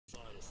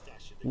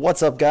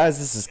What's up, guys?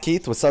 This is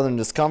Keith with Southern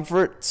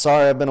Discomfort.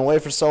 Sorry I've been away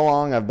for so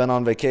long. I've been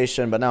on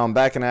vacation, but now I'm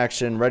back in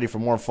action, ready for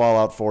more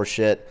Fallout 4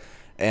 shit.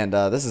 And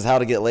this is How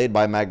to Get Laid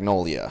by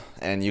Magnolia.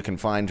 And you can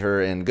find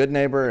her in Good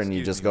Neighbor, and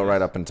you just go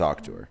right up and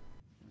talk to her.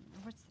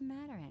 What's the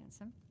matter,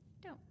 handsome?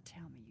 Don't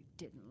tell me you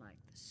didn't like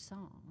the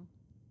song.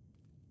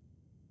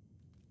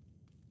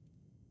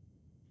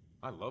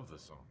 I love the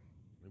song.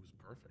 It was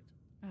perfect.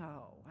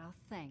 Oh, well,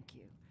 thank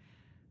you.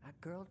 A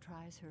girl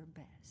tries her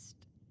best.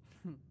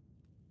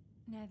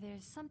 Now,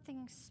 there's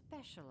something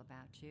special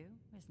about you,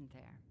 isn't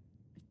there?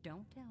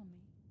 Don't tell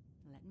me.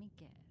 Let me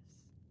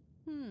guess.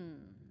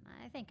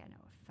 I think I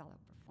know a fellow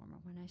performer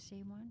when I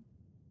see one.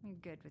 You're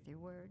good with your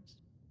words.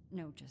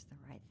 Know just the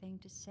right thing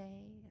to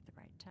say at the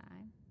right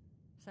time.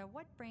 So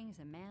what brings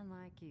a man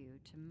like you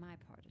to my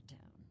part of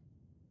town?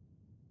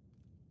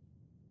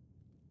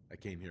 I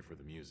came here for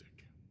the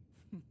music.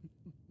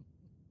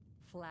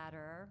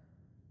 Flatterer.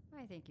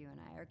 I think you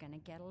and I are gonna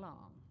get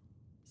along.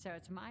 So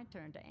it's my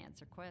turn to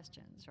answer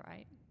questions,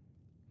 right?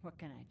 What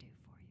can I do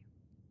for you?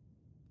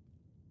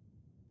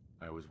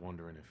 I was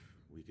wondering if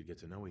we could get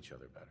to know each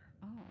other better.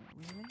 Oh,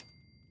 really?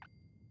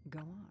 Go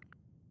on.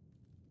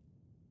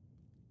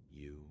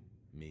 You,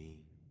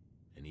 me,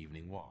 an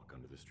evening walk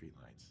under the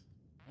streetlights.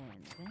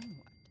 And then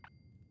what?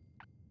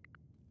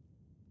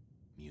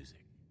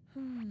 Music.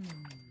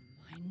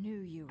 I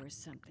knew you were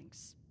something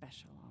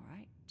special, all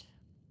right.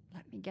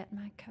 Let me get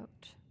my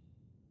coat.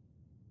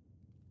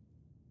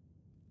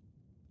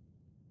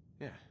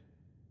 Yeah.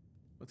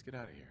 Let's get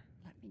out of here.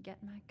 Let me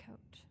get my coat.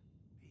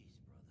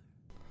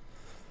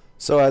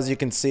 So as you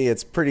can see,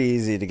 it's pretty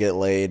easy to get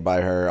laid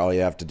by her. All you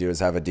have to do is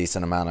have a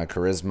decent amount of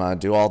charisma,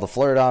 do all the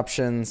flirt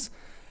options,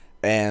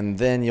 and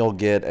then you'll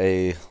get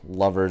a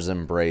lover's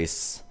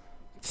embrace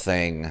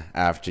thing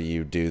after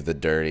you do the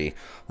dirty.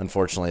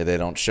 Unfortunately, they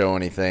don't show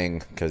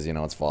anything because, you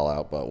know, it's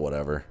Fallout, but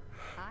whatever.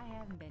 I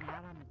haven't been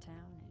out on the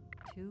town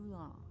in too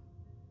long.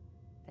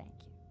 Thank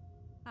you.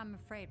 I'm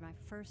afraid my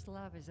first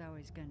love is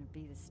always going to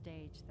be the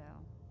stage,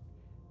 though.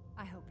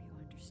 I hope you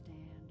understand.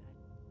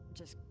 I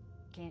just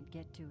can't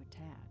get too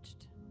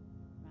attached.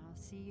 I'll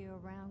see you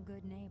around,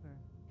 Good Neighbor.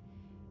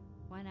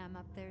 When I'm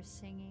up there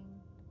singing,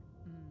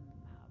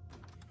 I'll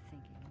be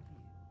thinking of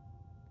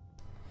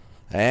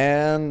you.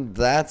 And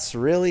that's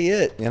really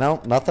it, you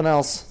know, nothing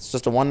else. It's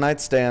just a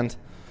one-night stand.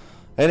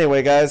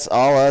 Anyway, guys,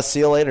 I'll see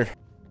you later.